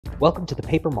Welcome to the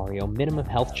Paper Mario Minimum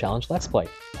Health Challenge Let's Play.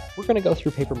 We're going to go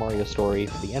through Paper Mario's story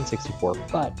for the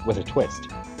N64, but with a twist.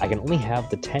 I can only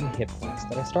have the 10 hit points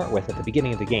that I start with at the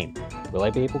beginning of the game. Will I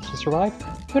be able to survive?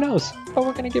 Who knows, but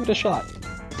we're going to give it a shot.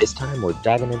 This time we're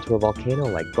diving into a volcano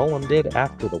like Golem did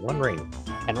after the One Ring.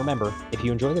 And remember, if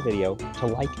you enjoy the video, to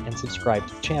like and subscribe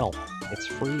to the channel. It's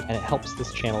free and it helps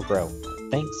this channel grow.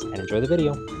 Thanks and enjoy the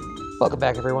video. Welcome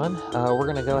back, everyone. We're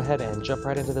going to go ahead and jump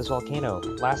right into this volcano.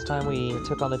 Last time we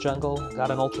took on the jungle, got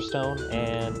an Ultra Stone,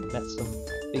 and met some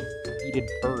big beaded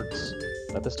birds.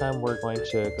 But this time we're going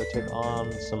to go take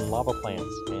on some lava plants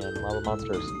and lava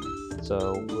monsters.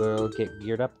 So we'll get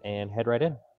geared up and head right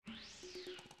in.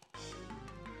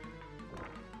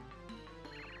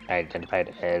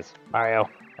 Identified as Mario.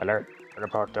 Alert.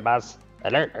 Report to Buzz.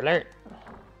 Alert, alert.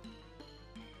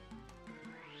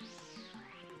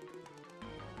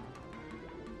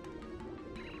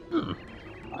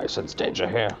 I sense danger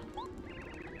here.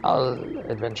 Our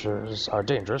adventures are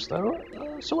dangerous, though,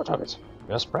 so what of it?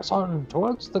 We must press on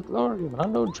towards the glory of an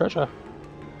unknown treasure.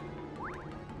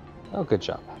 Oh, good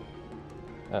job.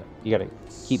 You gotta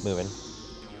keep moving.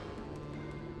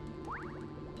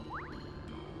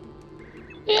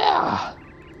 Yeah!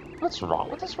 What's wrong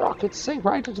with this rock? It's sank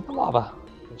right into the lava.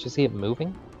 Did you see it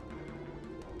moving?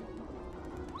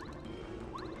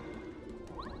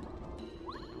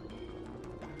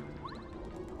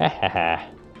 Hahaha.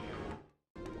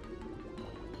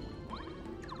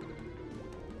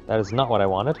 That is not what I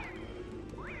wanted.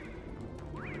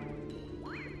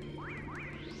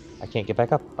 I can't get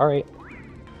back up. Alright.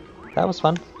 That was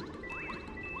fun.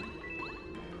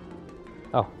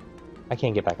 Oh. I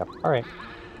can't get back up. Alright.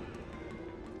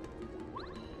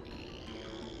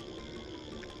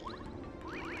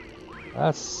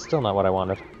 That's still not what I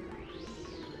wanted.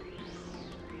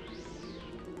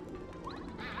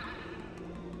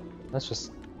 Let's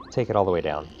just take it all the way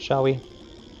down, shall we?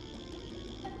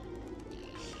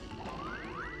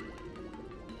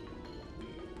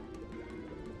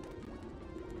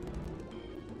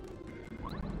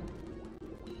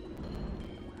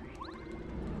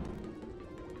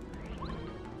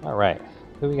 Alright,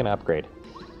 who are we going to upgrade?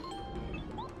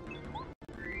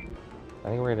 I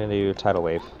think we're going to do Tidal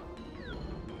Wave.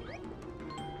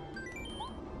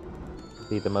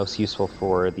 Be the most useful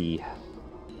for the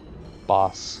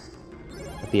boss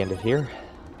at the end of here.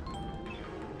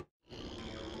 We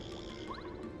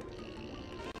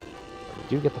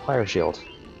do get the fire shield,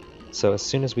 so as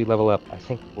soon as we level up, I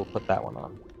think we'll put that one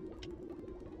on.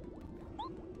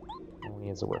 How many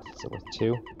is it worth? Is it worth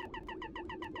 2?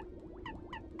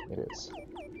 It is.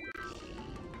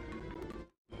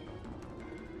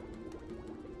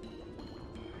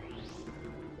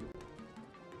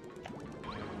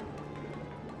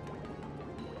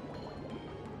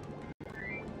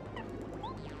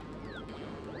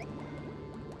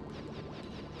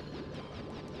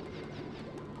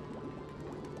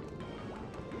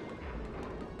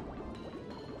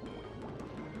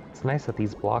 It's nice that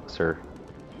these blocks are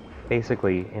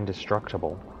basically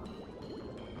indestructible.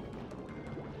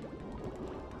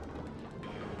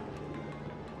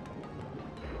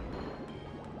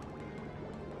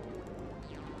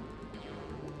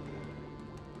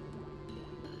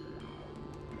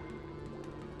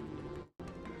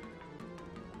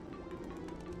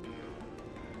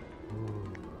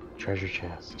 Ooh, treasure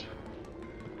chest.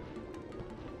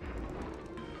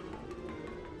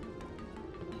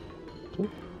 Ooh.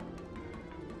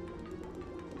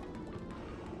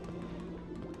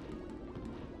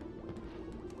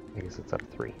 I guess it's up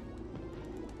 3.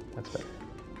 That's better.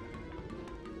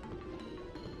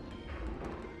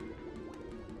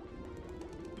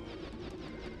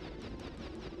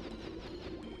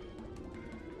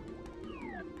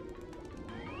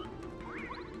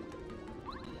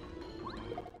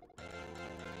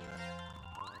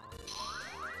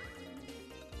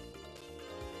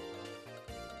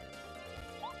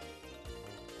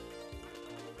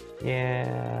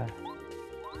 Yeah.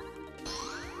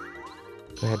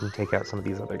 Go ahead and take out some of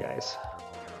these other guys.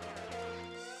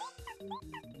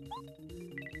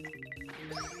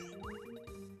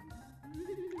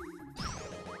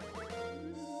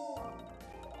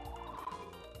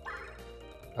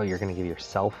 Oh, you're gonna give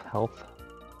yourself health?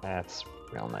 That's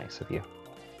real nice of you.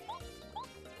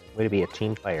 Way to be a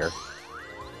team player.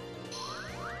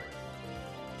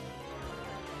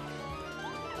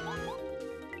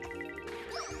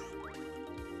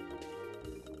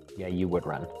 Yeah, you would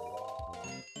run.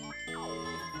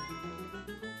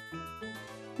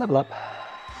 Level up.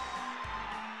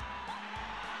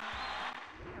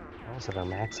 Almost at our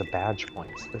max of badge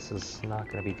points. This is not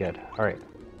going to be good. Alright.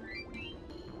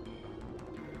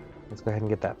 Let's go ahead and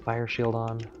get that fire shield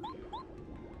on.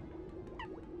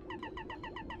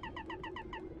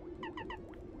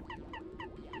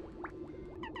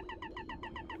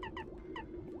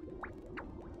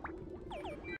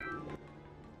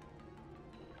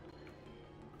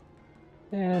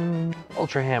 And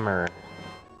Ultra Hammer.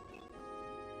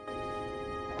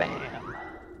 Bam.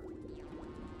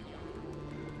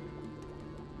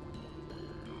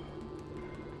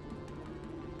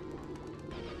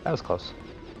 That was close.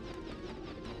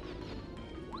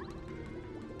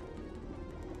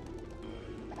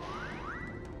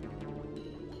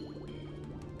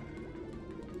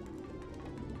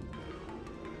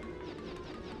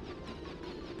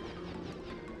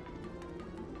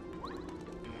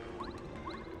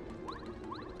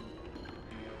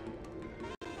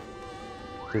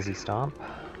 Dizzy Stomp.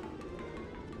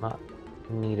 Not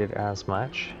needed as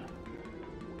much.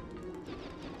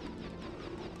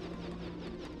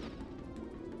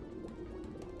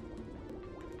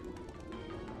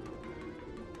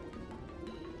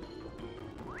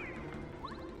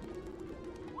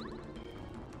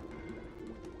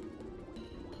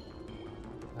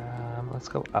 Let's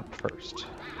go up first.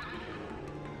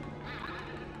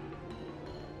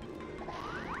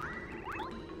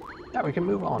 Now we can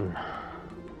move on.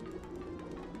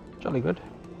 Jolly good.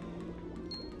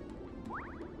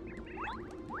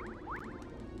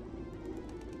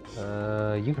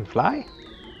 You can fly?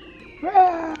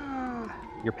 Ah!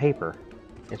 Your paper.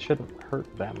 It shouldn't hurt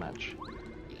that much.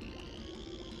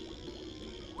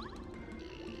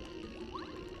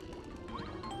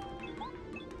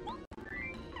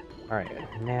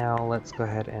 Alright, now let's go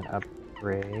ahead and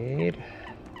upgrade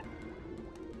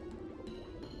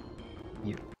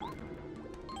you.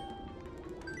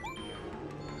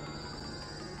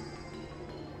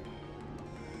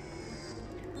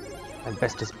 My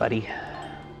bestest buddy.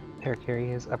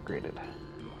 Paracarry is upgraded.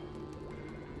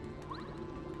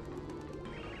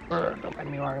 Don't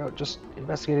mind me, Mario. Just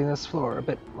investigating this floor a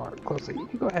bit more closely.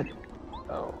 You go ahead.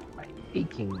 Oh, my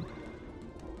aching.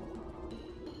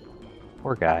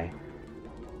 Poor guy.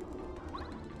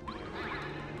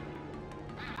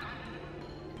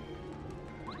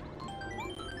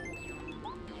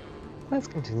 Let's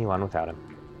continue on without him.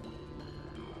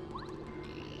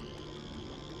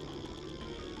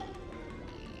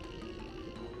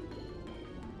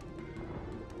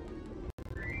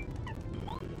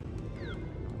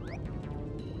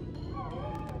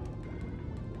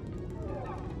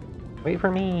 Wait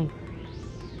for me!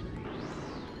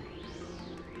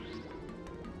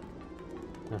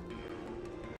 Huh.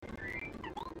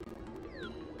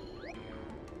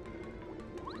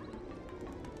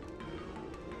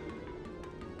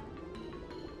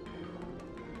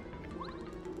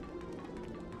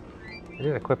 I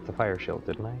did equip the fire shield,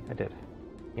 didn't I? I did.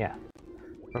 Yeah.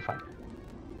 We're fine.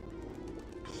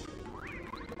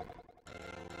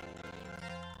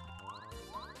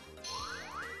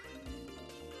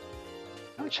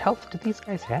 How much health do these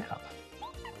guys have?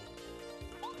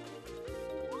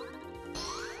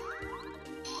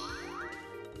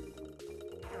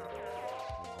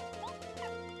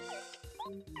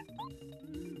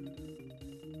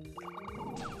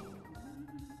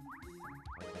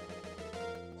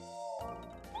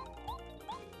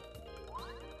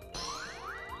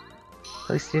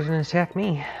 At least he didn't attack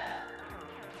me.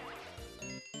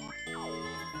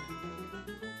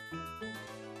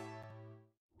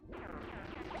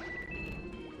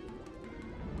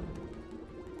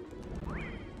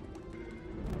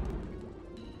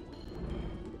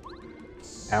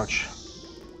 Ouch.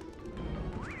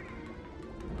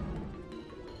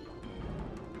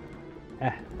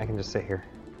 I can just sit here.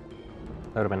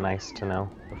 That would have been nice to know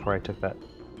before I took that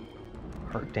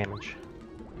heart damage.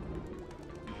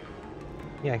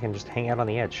 Yeah, I can just hang out on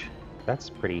the edge. That's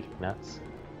pretty nuts.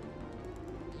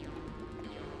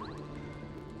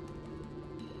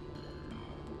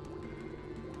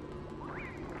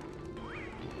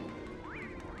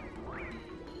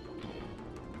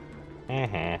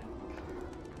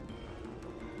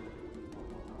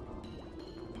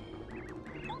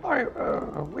 Alright,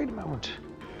 wait a moment.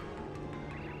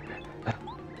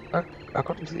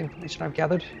 According to the information I've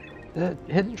gathered, the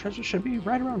hidden treasure should be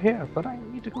right around here, but I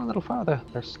need to go a little farther.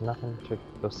 There's nothing to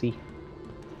go see.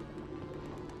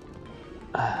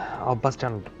 I'll bust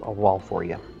down a wall for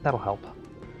you. That'll help.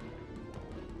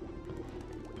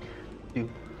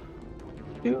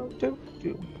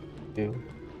 Do.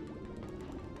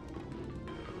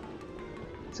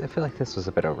 So I feel like this was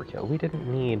a bit overkill. We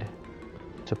didn't need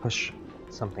to push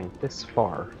something this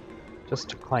far just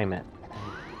to climb it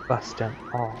and bust down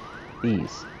all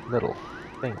these little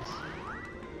things.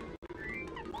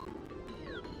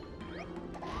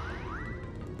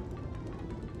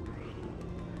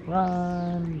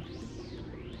 Run!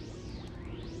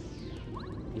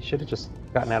 You should have just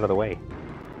gotten out of the way.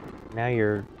 Now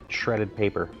you're shredded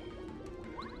paper.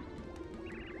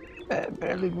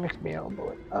 Barely missed me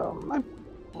elbow.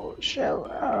 Oh, Shell,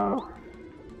 oh.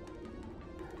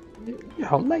 Your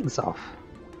whole leg's off.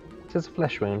 Just a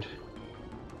flesh wound.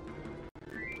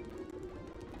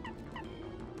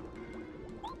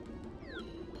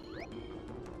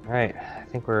 Alright, I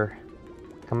think we're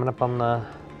coming up on the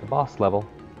boss level.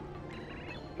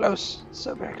 Close,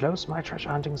 so very close. My treasure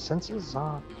hunting senses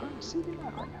are receiving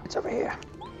that right now. It's over here.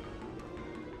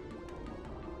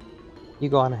 You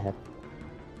go on ahead.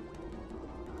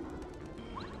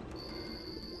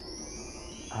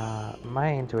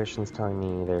 My intuition's telling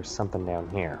me there's something down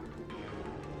here.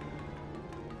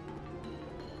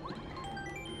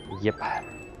 Yep.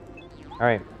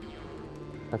 Alright.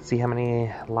 Let's see how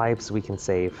many lives we can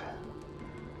save.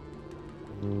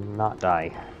 Not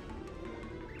die.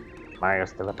 Mario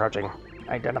still approaching.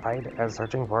 Identified as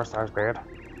searching for Star Spirit.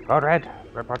 Code Red,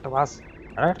 report to us.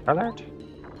 Alert, alert.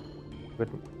 But,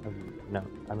 no,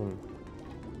 I mean,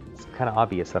 it's kind of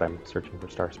obvious that I'm searching for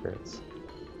Star Spirits.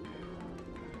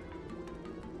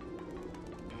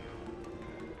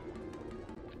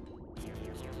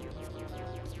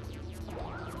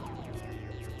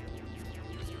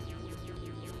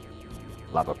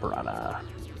 Lava Piranha.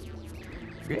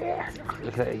 Yeah,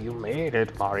 you made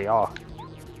it, Mario.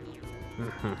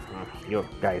 You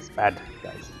guys, bad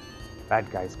guys. Bad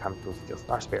guys come to steal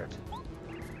Star Spirit.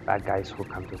 Bad guys who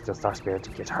come to steal Star Spirit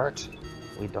get hurt.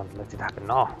 We don't let it happen,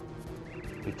 no.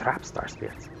 We trap Star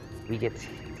Spirits. We get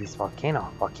this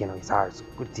volcano. Volcano is ours.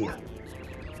 Good deal.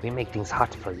 We make things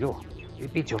hot for you. We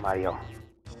beat you, Mario.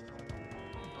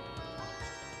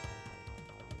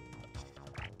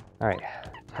 Alright,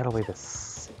 tidal wave is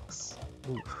 6.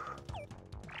 Oof.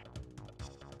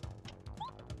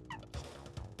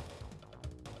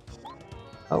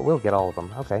 Oh, we'll get all of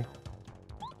them. Okay.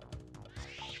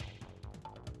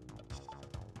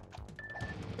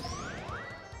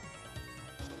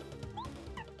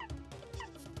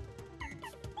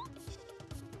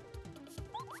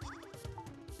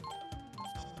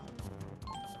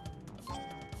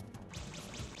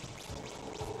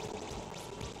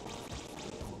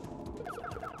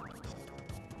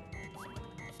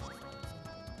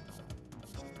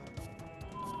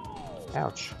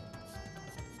 Ouch.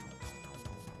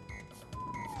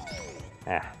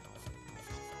 Ah.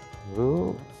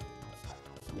 Ooh.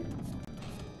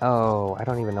 Oh, I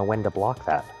don't even know when to block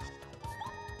that.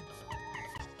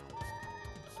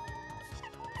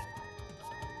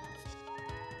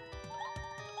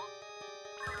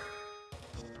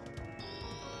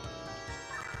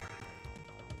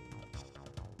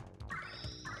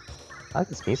 I like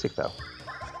this music, though.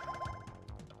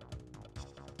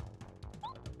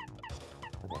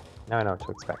 Okay, now I know what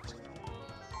to expect.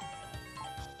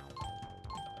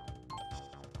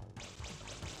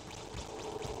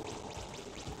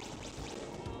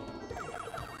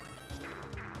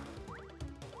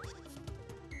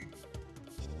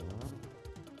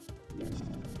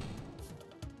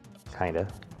 Kinda.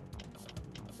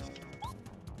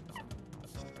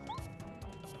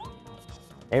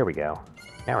 There we go.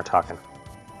 Now we're talking.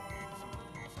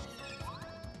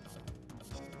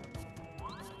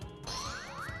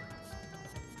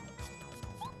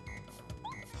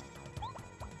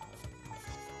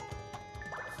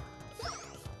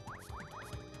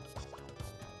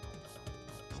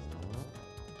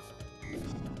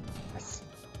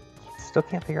 Still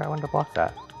can't figure out when to block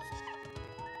that.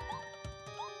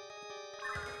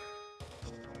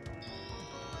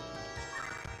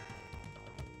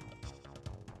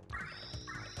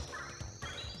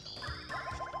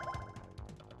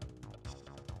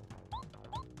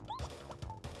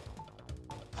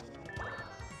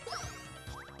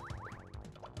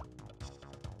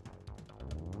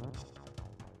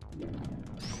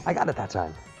 I got it that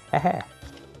time. Heh.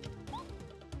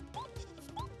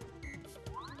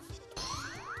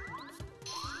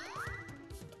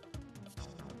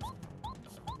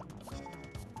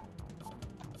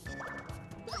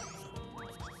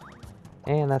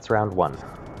 And that's round 1.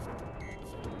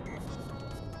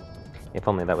 If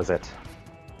only that was it.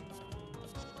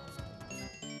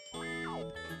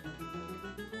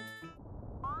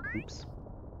 Oops.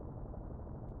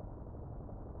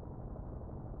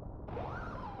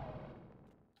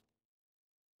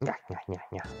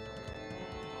 Yeah.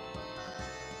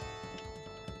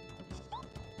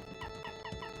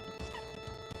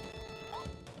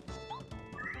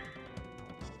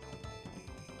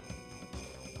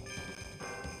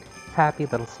 Happy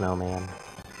little snowman.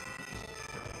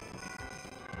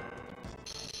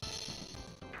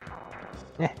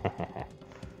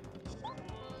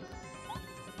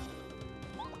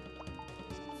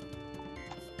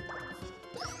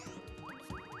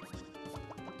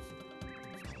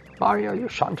 Mario, you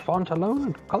shan't want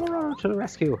alone. Colorado to the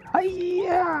rescue.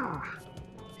 Hiya!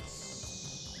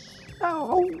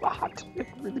 Oh, hot. It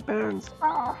really burns.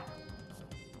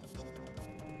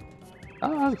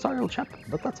 I'm sorry, old chap,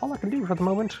 but that's all I can do for the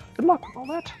moment. Good luck with all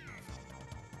that.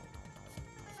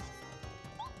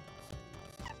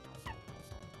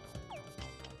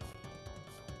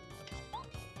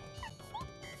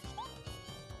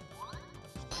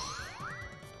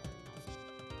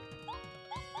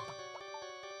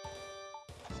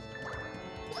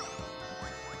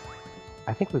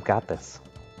 I think we've got this.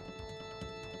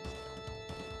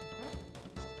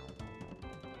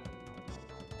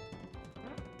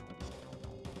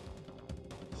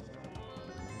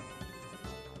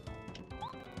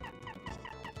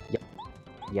 Yep.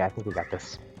 Yeah, I think we got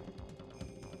this.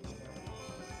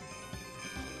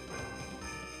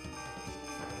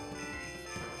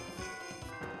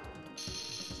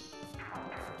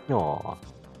 Aww.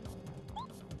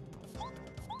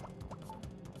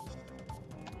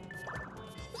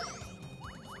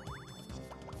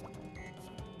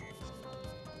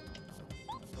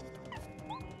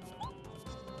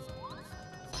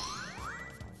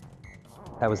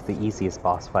 That was the easiest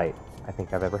boss fight I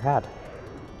think I've ever had.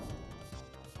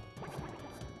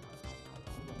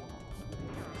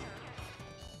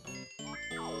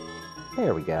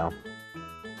 There we go.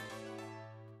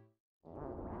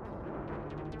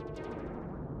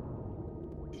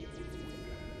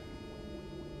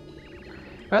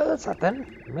 Well, that's that then.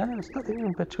 There's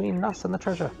nothing between us and the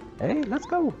treasure. Hey, let's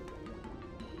go.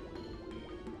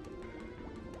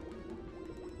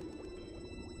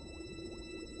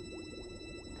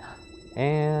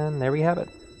 And there we have it.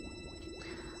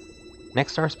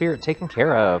 Next Star Spirit taken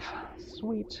care of.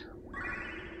 Sweet.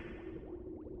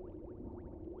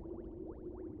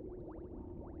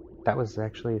 That was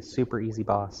actually a super easy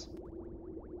boss.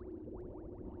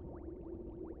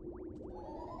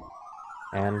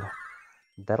 And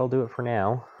that'll do it for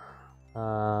now.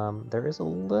 There is a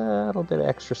little bit of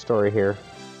extra story here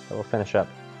that we'll finish up,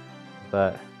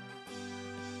 but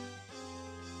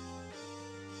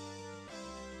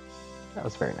that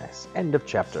was very nice. End of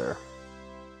chapter.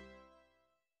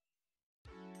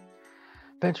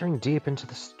 Venturing deep into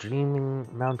the streaming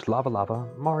Mount Lava,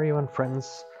 Mario and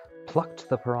friends plucked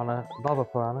the lava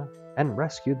piranha, and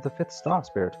rescued the 5th Star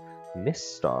Spirit, Miss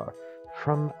Star,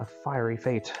 from a fiery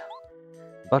fate.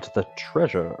 But the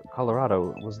treasure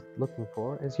Colorado was looking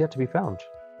for is yet to be found.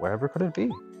 Wherever could it be?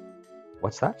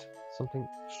 What's that? Something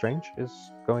strange is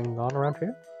going on around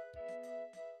here?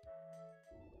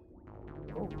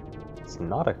 Oh, it's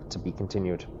not a to be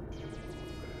continued.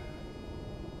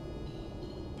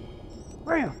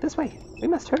 Mario, this way. We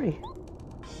must hurry.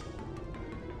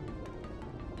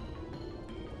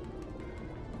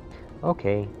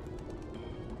 Okay.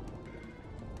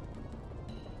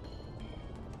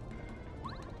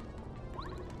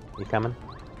 You coming?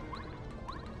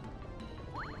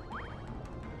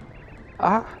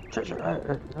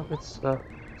 Treasure. No, it's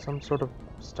some sort of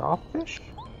starfish?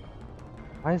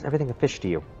 Why is everything a fish to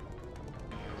you?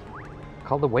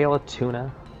 Call the whale a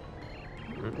tuna?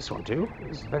 This won't do.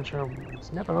 This adventure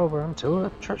is never over until the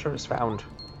treasure is found.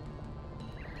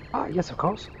 Yes, of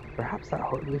course. Perhaps that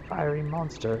horribly fiery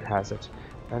monster has it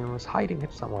and was hiding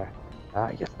it somewhere.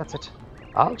 Yes, that's it.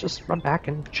 I'll just run back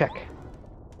and check.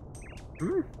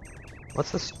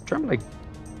 What's this trembling?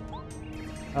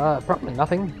 Probably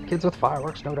nothing. Kids with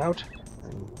fireworks, no doubt.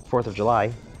 And 4th of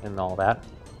July and all that.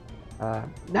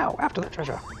 Now, after the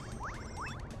treasure.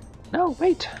 No,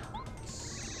 wait.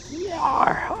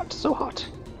 Yeah, hot, so hot.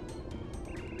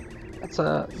 That's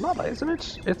lava, isn't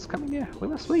it? It's coming here. We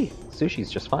must flee. Sushi's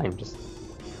just fine, just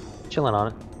chilling on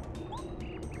it.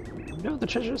 No, the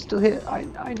treasure is still here.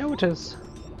 I know it is.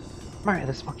 Mario,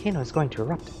 this volcano is going to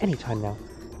erupt any time now.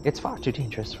 It's far too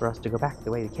dangerous for us to go back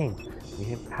the way we came. We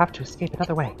have to escape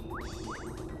another way.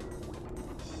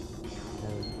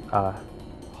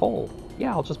 Hole.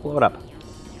 Yeah, I'll just blow it up.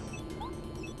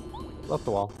 Blow up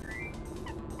the wall.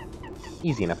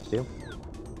 Easy enough to do.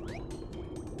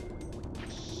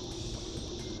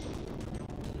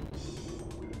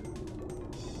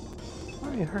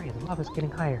 Mario, hurry, the lava's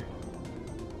getting higher.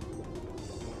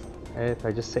 If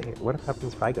I just say, what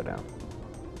happens if I go down?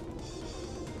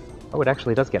 Oh, it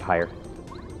actually does get higher.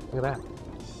 Look at that.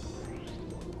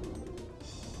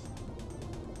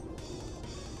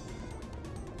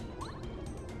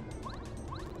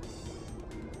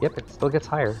 Yep, it still gets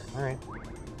higher. Alright.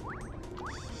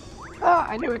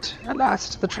 I knew it! At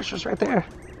last, the treasure's right there.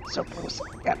 So close,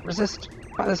 I can't resist.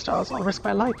 By the stars, I'll risk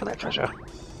my life for that treasure.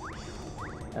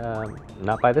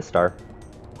 Not by this star.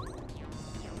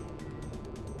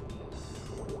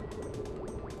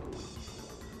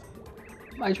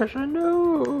 My treasure,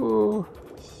 no!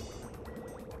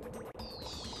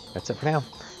 That's it for now.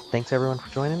 Thanks everyone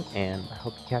for joining, and I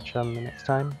hope you catch on the next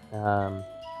time.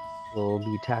 We'll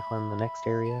be tackling the next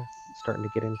area, starting to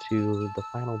get into the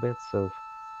final bits of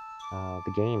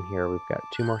the game here. We've got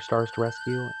 2 more stars to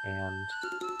rescue, and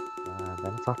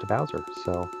then it's off to Bowser.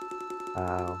 So,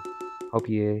 hope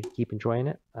you keep enjoying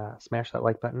it. Smash that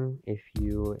like button if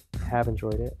you have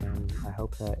enjoyed it, and I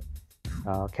hope that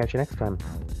I'll catch you next time.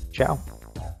 Ciao.